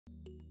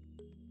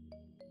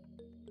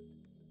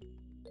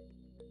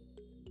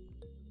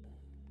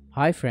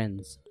Hi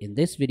friends, in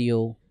this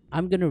video,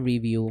 I'm gonna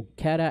review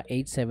CATA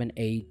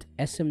 878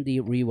 SMD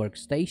rework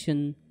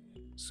station.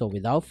 So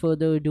without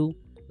further ado,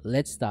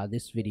 let's start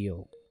this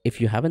video.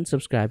 If you haven't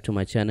subscribed to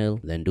my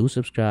channel, then do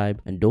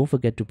subscribe and don't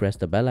forget to press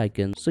the bell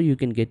icon so you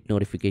can get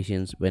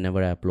notifications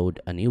whenever I upload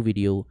a new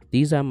video.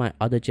 These are my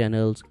other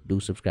channels, do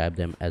subscribe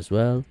them as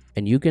well.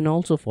 And you can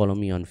also follow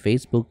me on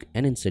Facebook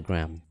and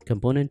Instagram.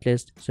 Component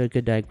list,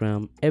 circuit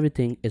diagram,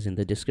 everything is in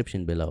the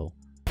description below.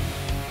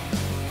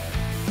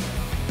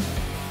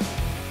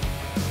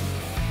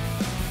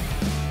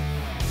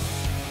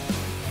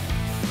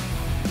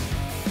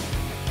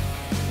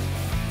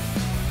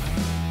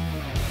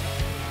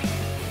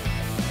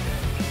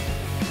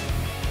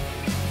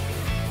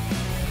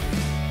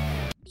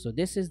 So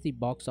this is the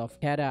box of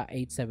CATA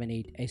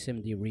 878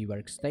 SMD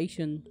rework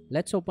station.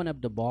 Let's open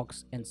up the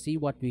box and see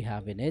what we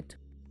have in it.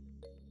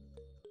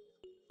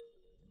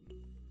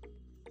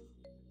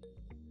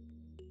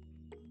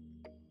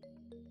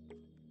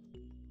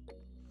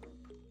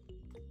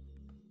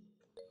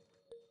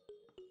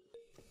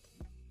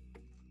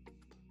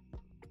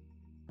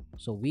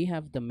 So we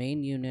have the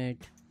main unit,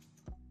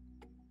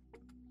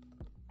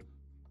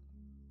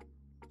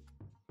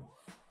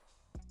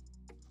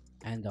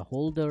 and the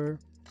holder,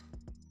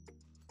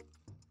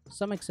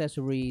 some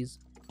accessories,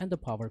 and the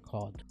power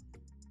cord.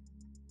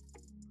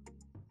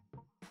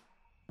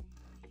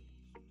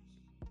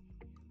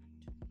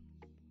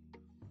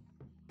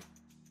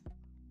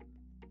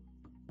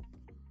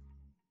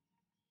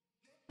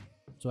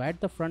 So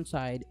at the front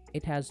side,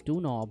 it has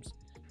two knobs,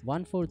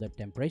 one for the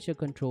temperature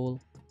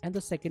control and the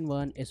second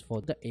one is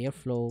for the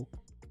airflow.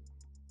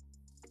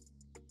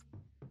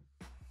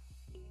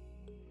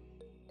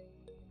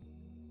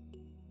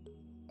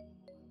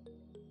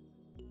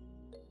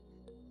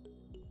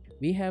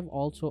 We have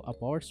also a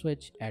power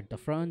switch at the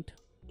front.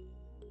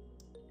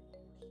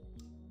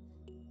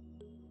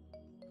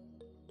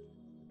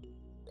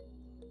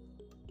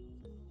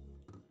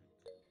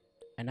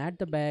 And at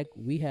the back,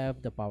 we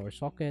have the power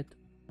socket.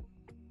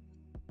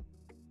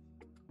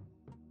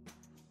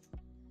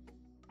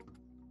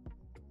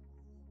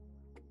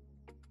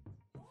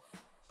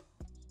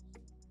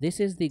 This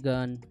is the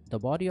gun. The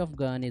body of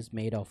gun is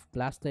made of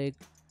plastic.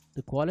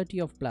 The quality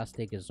of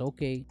plastic is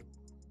okay.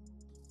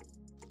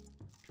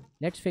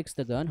 Let's fix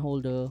the gun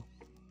holder.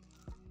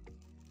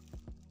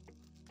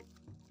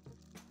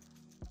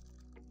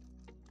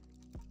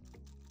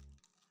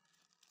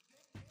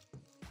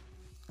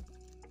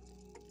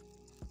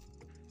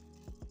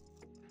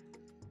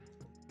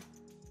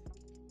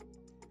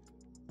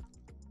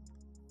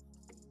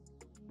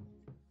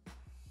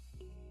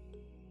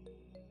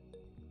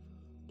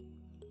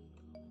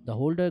 The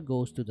holder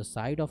goes to the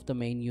side of the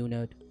main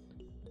unit.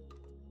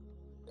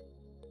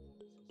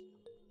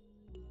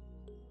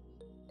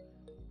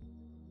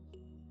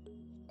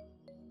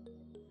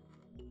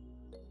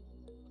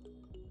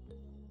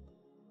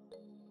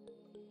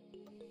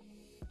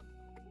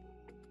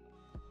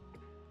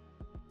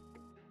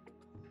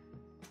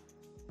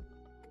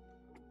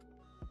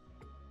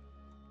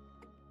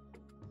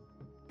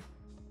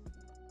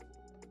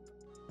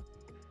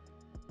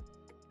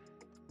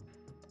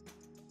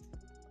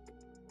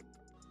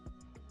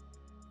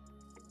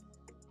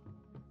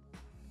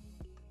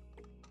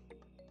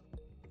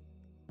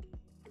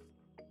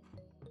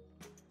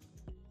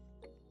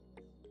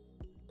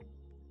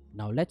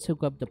 Now let's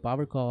hook up the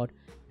power cord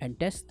and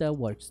test the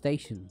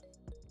workstation.